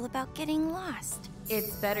Patrol about getting lost?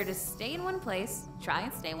 It's better to stay in one place, try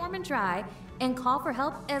and stay warm and dry, and call for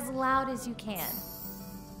help as loud as you can.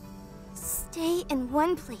 Stay in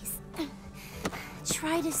one place.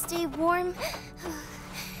 Try to stay warm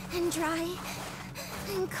and dry,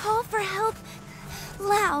 and call for help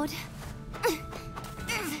loud.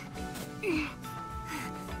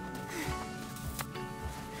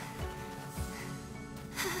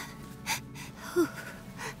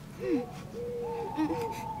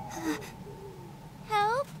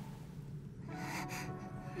 Help?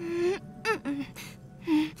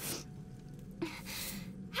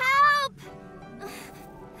 Help!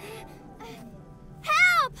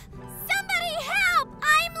 Help! Somebody help!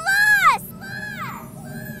 I'm lost!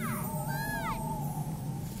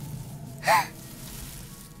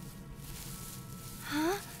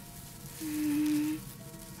 Huh?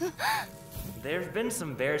 There've been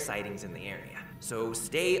some bear sightings in the area, so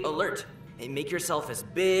stay alert and make yourself as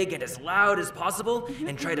big and as loud as possible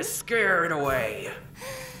and try to scare it away.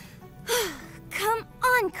 Come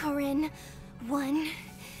on, Corinne. 1,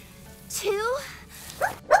 2, 3.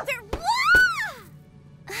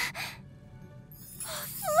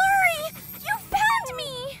 Flurry, you found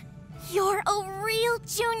me! You're a real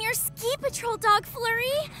Junior Ski Patrol dog,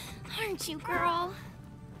 Flurry, aren't you, girl?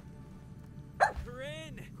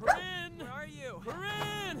 Corinne! Corinne! Where are you?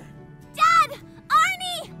 Corinne! Dad!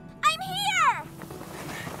 Arnie! I'm here!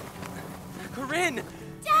 Corinne!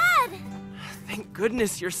 Dad! Thank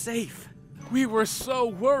goodness you're safe. We were so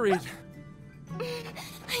worried.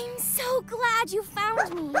 I'm so glad you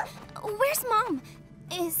found me. Where's Mom?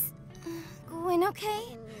 Is Gwynn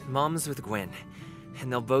okay? Mom's with Gwynn,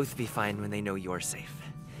 and they'll both be fine when they know you're safe.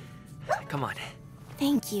 Come on.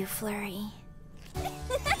 Thank you, Flurry.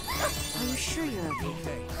 Are you sure you're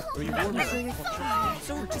okay? Are you warm?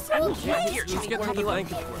 So just Here, let's get another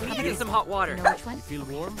blanket for we you. need to get some hot water. You feel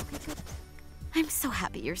warm? I'm so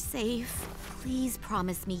happy you're safe. Please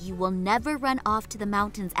promise me you will never run off to the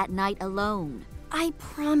mountains at night alone. I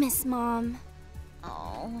promise, Mom.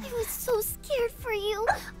 Oh. I was so scared for you.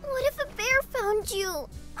 What if a bear found you?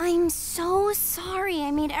 I'm so sorry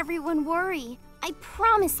I made everyone worry. I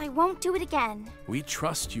promise I won't do it again. We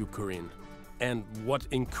trust you, Corinne. And what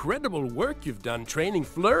incredible work you've done training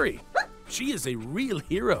Flurry. She is a real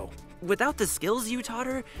hero. Without the skills you taught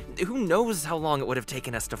her, who knows how long it would have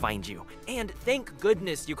taken us to find you. And thank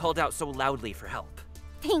goodness you called out so loudly for help.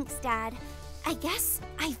 Thanks, Dad. I guess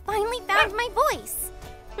I finally found my voice.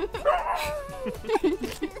 You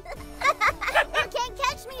can't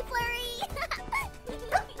catch me, Flurry.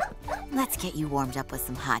 Let's get you warmed up with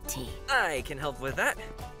some hot tea. I can help with that.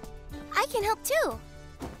 I can help too.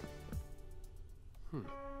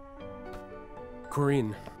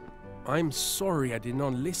 Corinne, I'm sorry I did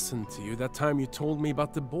not listen to you that time you told me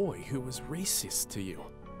about the boy who was racist to you.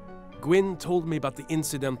 Gwynn told me about the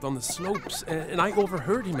incident on the slopes, and I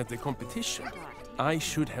overheard him at the competition. I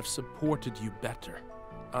should have supported you better.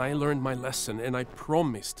 I learned my lesson, and I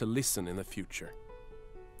promise to listen in the future.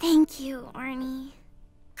 Thank you, Arnie.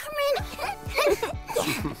 Corinne!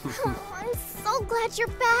 Oh, I'm so glad you're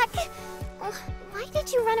back. Why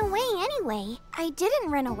did you run away anyway? I didn't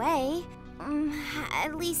run away.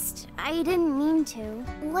 At least, I didn't mean to.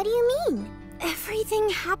 What do you mean? Everything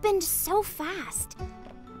happened so fast.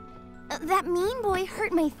 That mean boy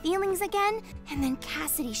hurt my feelings again, and then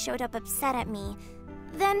Cassidy showed up upset at me.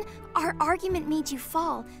 Then our argument made you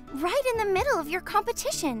fall, right in the middle of your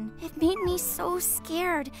competition. It made me so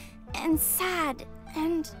scared and sad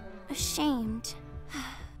and ashamed.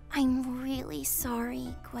 I'm really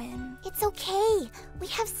sorry, Gwynn. It's okay. We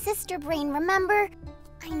have sister brain, remember?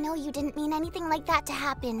 I know you didn't mean anything like that to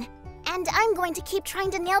happen. And I'm going to keep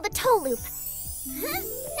trying to nail the toe loop.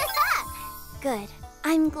 Good.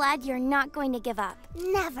 I'm glad you're not going to give up.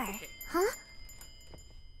 Never. Huh?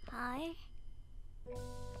 Hi.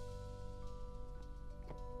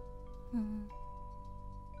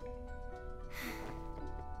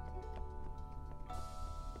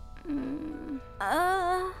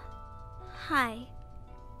 Hi.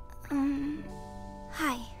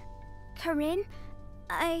 Hi. Corinne,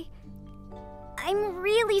 I'm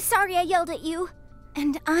really sorry I yelled at you.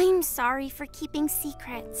 And I'm sorry for keeping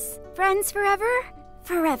secrets. Friends forever?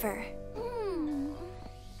 Forever.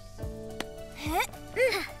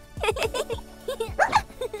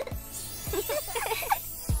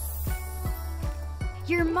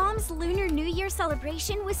 Your mom's Mom's Lunar New Year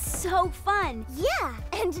celebration was so fun. Yeah,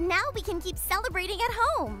 and now we can keep celebrating at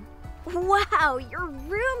home. Wow, your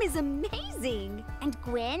room is amazing. And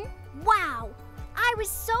Gwyn? Wow, I was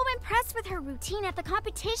so impressed with her routine at the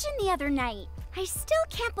competition the other night. I still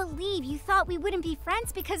can't believe you thought we wouldn't be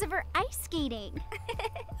friends because of her ice skating.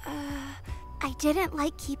 I didn't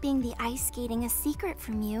like keeping the ice skating a secret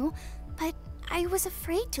from you, but I was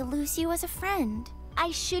afraid to lose you as a friend.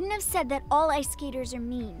 I shouldn't have said that all ice skaters are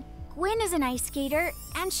mean. Gwyn is an ice skater,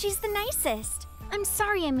 and she's the nicest. I'm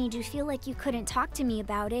sorry I made you feel like you couldn't talk to me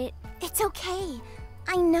about it. It's okay.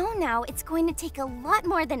 I know now it's going to take a lot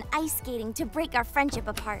more than ice skating to break our friendship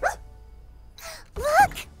apart.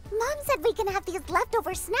 Look! Mom said we can have these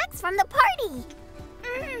leftover snacks from the party.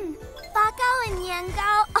 Bako and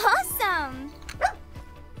Yango, awesome!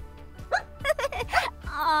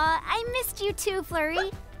 Aw, I missed you too,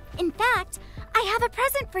 Flurry. In fact, I have a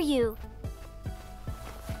present for you.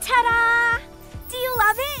 Ta-da! Do you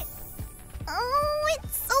love it? Oh,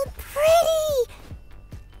 it's so pretty!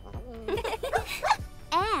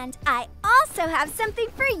 And I also have something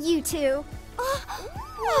for you two.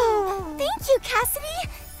 Oh, thank you, Cassidy!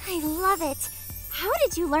 I love it. How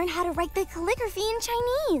did you learn how to write the calligraphy in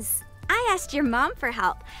Chinese? I asked your mom for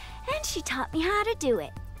help, and she taught me how to do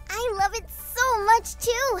it. I love it so much,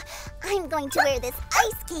 too. I'm going to wear this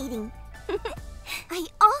ice skating. I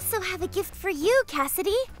also have a gift for you,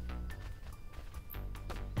 Cassidy.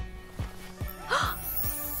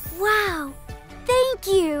 Wow, thank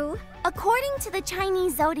you. According to the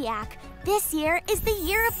Chinese zodiac, this year is the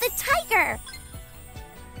year of the tiger.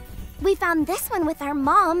 We found this one with our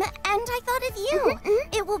mom, and I thought of you.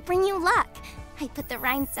 It will bring you luck. I put the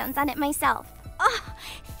rhinestones on it myself. Oh,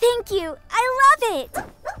 thank you. I love it.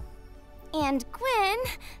 And Gwyn,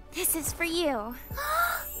 this is for you.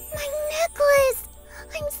 My necklace!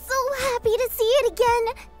 I'm so happy to see it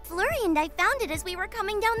again. Flurry and I found it as we were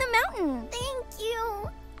coming down the mountain. Thank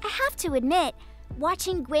you. I have to admit,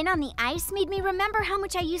 watching Gwyn on the ice made me remember how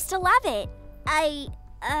much I used to love it. I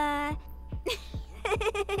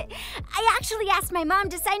actually asked my mom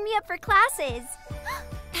to sign me up for classes.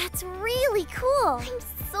 That's really cool. I'm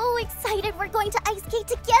so excited we're going to ice skate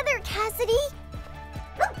together, Cassidy.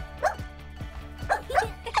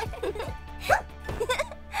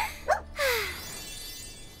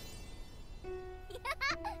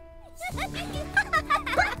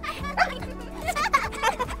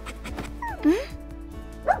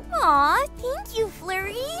 Aw, thank you,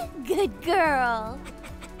 Flurry. Good girl.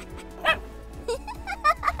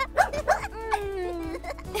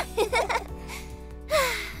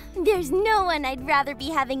 There's no one I'd rather be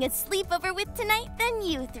having a sleepover with tonight than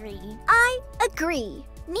you three. I agree.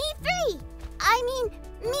 Me three. I mean,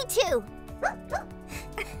 me too.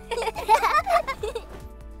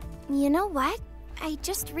 You know what? I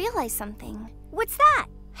just realized something. What's that?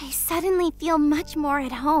 I suddenly feel much more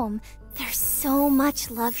at home. There's so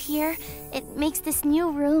much love here. It makes this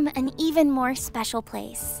new room an even more special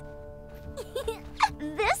place.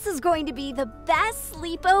 This is going to be the best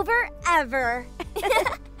sleepover ever.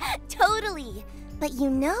 Totally. But you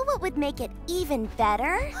know what would make it even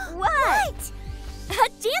better? What? A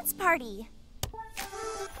dance party.